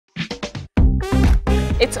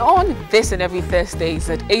It's on this and every Thursdays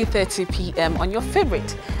at 8:30 p.m. on your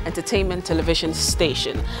favorite entertainment television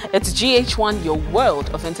station. It's GH1, your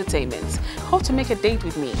world of entertainment. Hope to make a date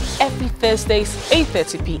with me every Thursdays,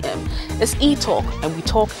 8:30 p.m. It's E-Talk, and we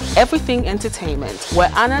talk everything entertainment.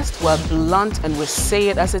 We're honest, we're blunt, and we say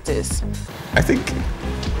it as it is. I think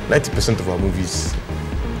 90% of our movies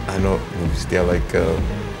are not movies. They're like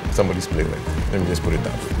somebody's playing. Let me just put it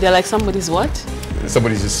that way. They're like somebody's what?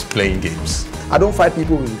 Somebody's just playing games. I don't fight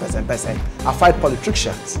people with person. I fight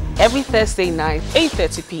politicians. Every Thursday night,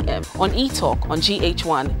 8:30 p.m. on E-Talk on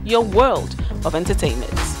GH1, your world of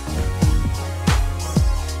entertainment.